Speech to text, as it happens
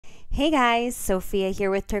Hey guys, Sophia here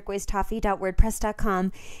with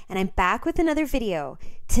turquoisetoffee.wordpress.com, and I'm back with another video.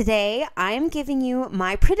 Today, I am giving you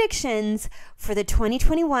my predictions for the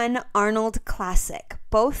 2021 Arnold Classic,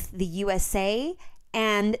 both the USA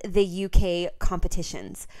and the UK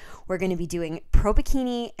competitions. We're going to be doing Pro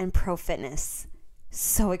Bikini and Pro Fitness.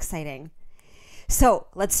 So exciting. So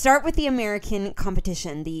let's start with the American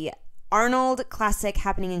competition, the Arnold Classic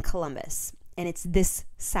happening in Columbus. And it's this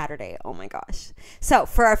Saturday. Oh my gosh. So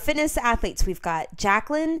for our fitness athletes, we've got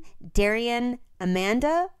Jacqueline, Darian,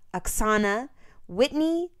 Amanda, Oksana,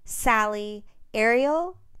 Whitney, Sally,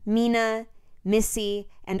 Ariel, Mina, Missy,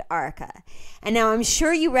 and Arika. And now I'm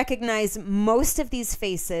sure you recognize most of these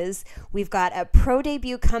faces. We've got a pro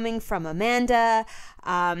debut coming from Amanda.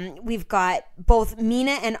 We've got both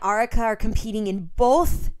Mina and Arika are competing in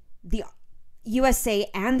both the USA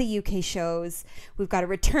and the UK shows. We've got a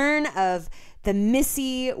return of the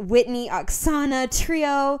Missy, Whitney, Oksana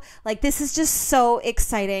trio. Like, this is just so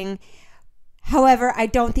exciting. However, I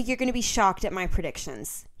don't think you're going to be shocked at my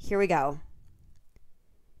predictions. Here we go.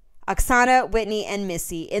 Oksana, Whitney, and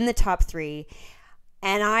Missy in the top three.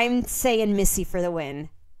 And I'm saying Missy for the win.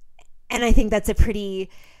 And I think that's a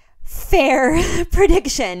pretty fair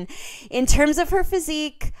prediction. In terms of her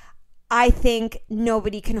physique, I think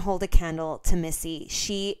nobody can hold a candle to Missy.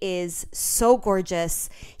 She is so gorgeous.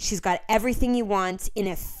 She's got everything you want in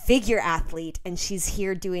a figure athlete, and she's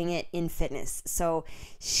here doing it in fitness. So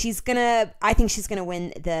I think she's gonna win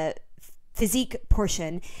the physique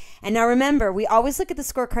portion. And now remember, we always look at the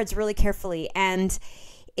scorecards really carefully. And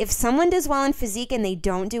if someone does well in physique and they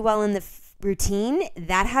don't do well in the routine,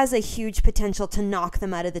 that has a huge potential to knock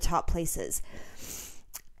them out of the top places.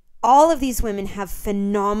 All of these women have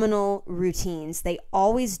phenomenal routines. They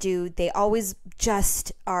always do. They always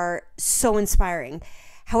just are so inspiring.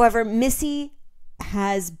 However, Missy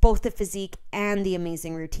has both the physique and the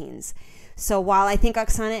amazing routines. So while I think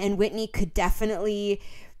Oksana and Whitney could definitely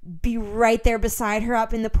be right there beside her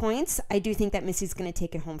up in the points, I do think that Missy's going to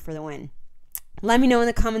take it home for the win. Let me know in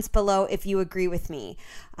the comments below if you agree with me.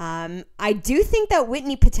 I do think that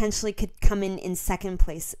Whitney potentially could come in second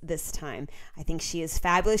place this time. I think she is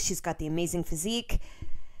fabulous. She's got the amazing physique.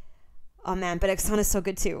 Oh man, but Oksana's so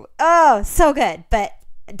good too. Oh, so good. But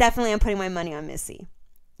definitely I'm putting my money on Missy.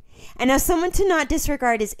 And now someone to not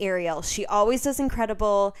disregard is Ariel. She always does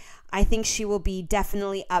incredible. I think she will be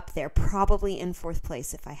definitely up there, probably in fourth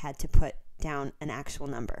place if I had to put down an actual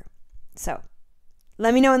number. So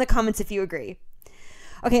let me know in the comments if you agree.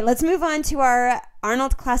 Okay, let's move on to our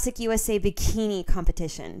Arnold Classic USA Bikini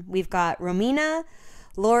competition. We've got Romina,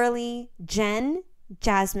 Lauralee, Jen,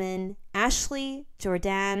 Jasmine, Ashley,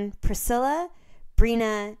 Jordan, Priscilla,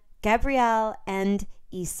 Brina, Gabrielle, and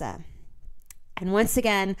Issa. And once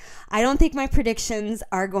again, I don't think my predictions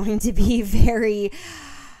are going to be very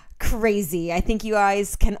crazy. I think you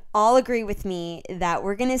guys can all agree with me that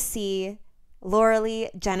we're going to see Lauralee,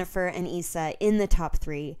 Jennifer, and Issa in the top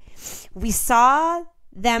three. We saw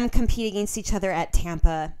them compete against each other at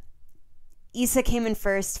Tampa. Issa came in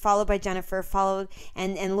first, followed by Jennifer,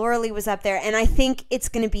 and Lauralee was up there. And I think it's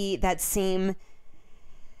going to be that same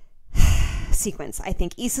sequence. I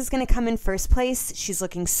think Issa's going to come in first place. She's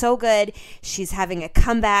looking so good. She's having a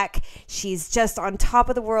comeback. She's just on top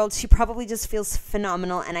of the world. She probably just feels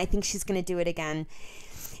phenomenal, and I think she's going to do it again.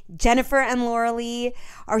 Jennifer and Lauralee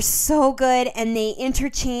are so good, and they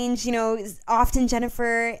interchange. You know, often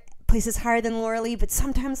Jennifer places higher than Lauralee, but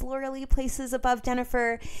sometimes Lauralee places above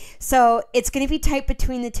Jennifer. So it's going to be tight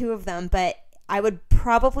between the two of them, but I would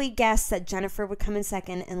probably guess that Jennifer would come in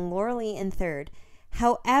second and Lauralee in third.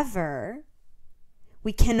 However,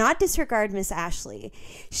 we cannot disregard Miss Ashley.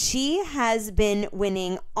 She has been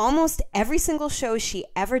winning almost every single show she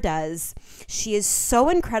ever does. She is so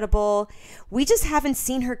incredible. We just haven't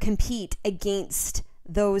seen her compete against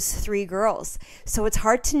those three girls. So it's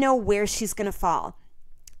hard to know where she's going to fall.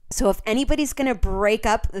 So if anybody's going to break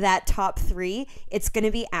up that top three, it's going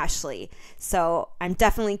to be Ashley. So I'm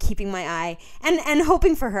definitely keeping my eye and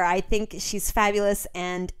hoping for her. I think she's fabulous,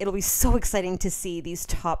 and it'll be so exciting to see these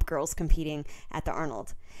top girls competing at the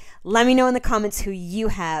Arnold. Let me know in the comments who you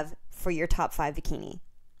have for your top 5 bikini.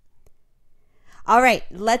 All right,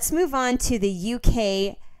 let's move on to the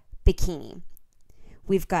UK bikini.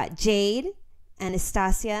 We've got Jade,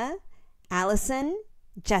 Anastasia, Allison,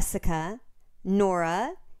 Jessica,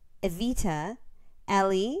 Nora, Evita,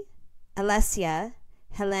 Ellie, Alessia,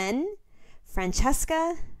 Helen,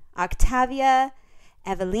 Francesca, Octavia,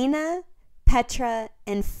 Evelina, Petra,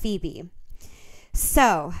 and Phoebe.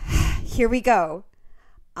 So here we go.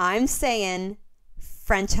 I'm saying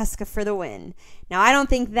Francesca for the win. Now, I don't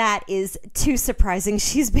think that is too surprising.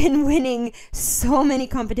 She's been winning so many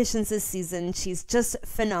competitions this season. She's just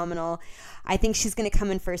phenomenal. I think she's going to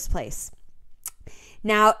come in first place.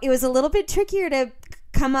 Now, it was a little bit trickier to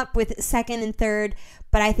come up with second and third,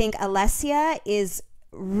 but I think Alessia is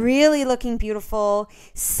really looking beautiful.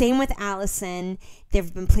 Same with Allison.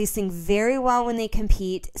 They've been placing very well when they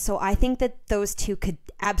compete. So I think that those two could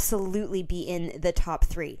absolutely be in the top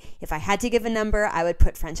three. If I had to give a number, I would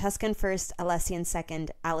put Francesca in first, Alessia in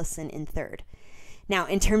second, Allison in third. Now,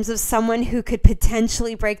 in terms of someone who could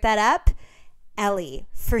potentially break that up, Ellie,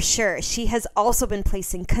 for sure. She has also been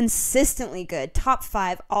placing consistently good, top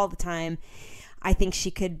 5 all the time. I think she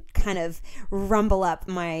could kind of rumble up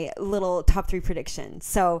my little top 3 prediction.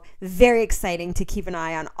 So very exciting to keep an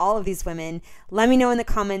eye on all of these women. Let me know in the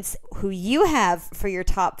comments who you have for your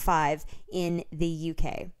top 5 in the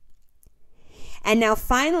UK. And now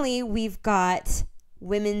finally, we've got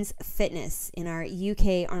women's fitness in our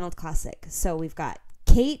UK Arnold Classic. So we've got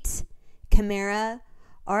Kate, Camara,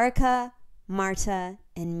 Orica, Marta,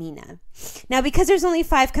 and Mina. Now, because there's only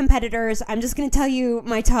 5 competitors, I'm just going to tell you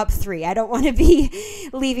my top 3. I don't want to be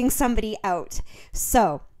leaving somebody out.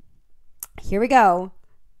 So here we go.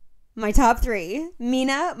 My top 3,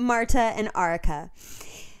 Mina, Marta, and Orica.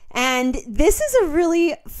 And this is a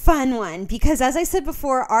really fun one because, as I said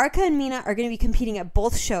before, Orica and Mina are going to be competing at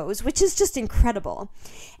both shows, which is just incredible.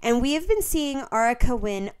 And we have been seeing Orica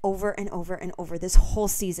win over and over and over this whole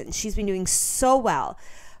season. She's been doing so well.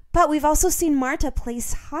 But we've also seen Marta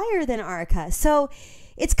place higher than Orica. So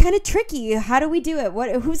it's kind of tricky. How do we do it?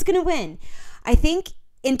 Who's going to win? I think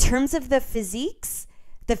in terms of the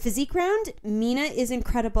physique round, Mina is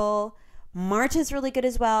incredible. Marta's really good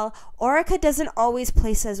as well. Orica doesn't always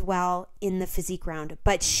place as well in the physique round,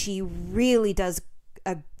 but she really does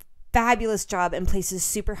a fabulous job and places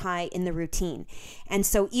super high in the routine. And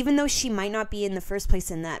so even though she might not be in the first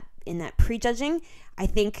place in that prejudging, I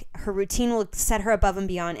think her routine will set her above and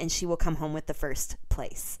beyond, and she will come home with the first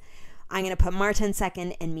place. I'm going to put Marta in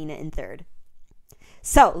second and Mina in third.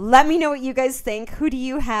 So let me know what you guys think. Who do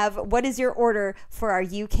you have? What is your order for our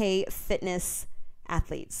UK fitness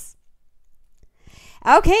athletes?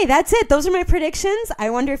 Okay, that's it. Those are my predictions. I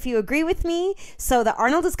wonder if you agree with me. So the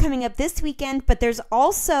Arnold is coming up this weekend, but there's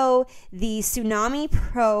also the Tsunami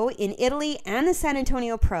Pro in Italy and the San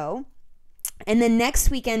Antonio Pro. And then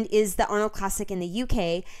next weekend is the Arnold Classic in the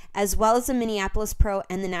UK, as well as the Minneapolis Pro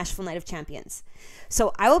and the Nashville Night of Champions.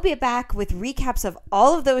 So I will be back with recaps of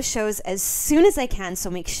all of those shows as soon as I can.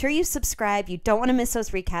 So make sure you subscribe. You don't want to miss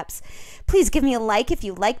those recaps. Please give me a like if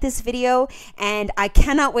you like this video. And I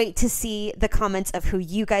cannot wait to see the comments of who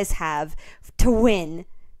you guys have to win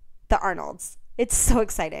the Arnolds. It's so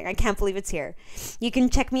exciting. I can't believe it's here. You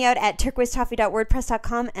can check me out at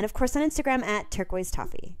turquoisetoffee.wordpress.com and of course on Instagram at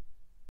turquoisetoffee.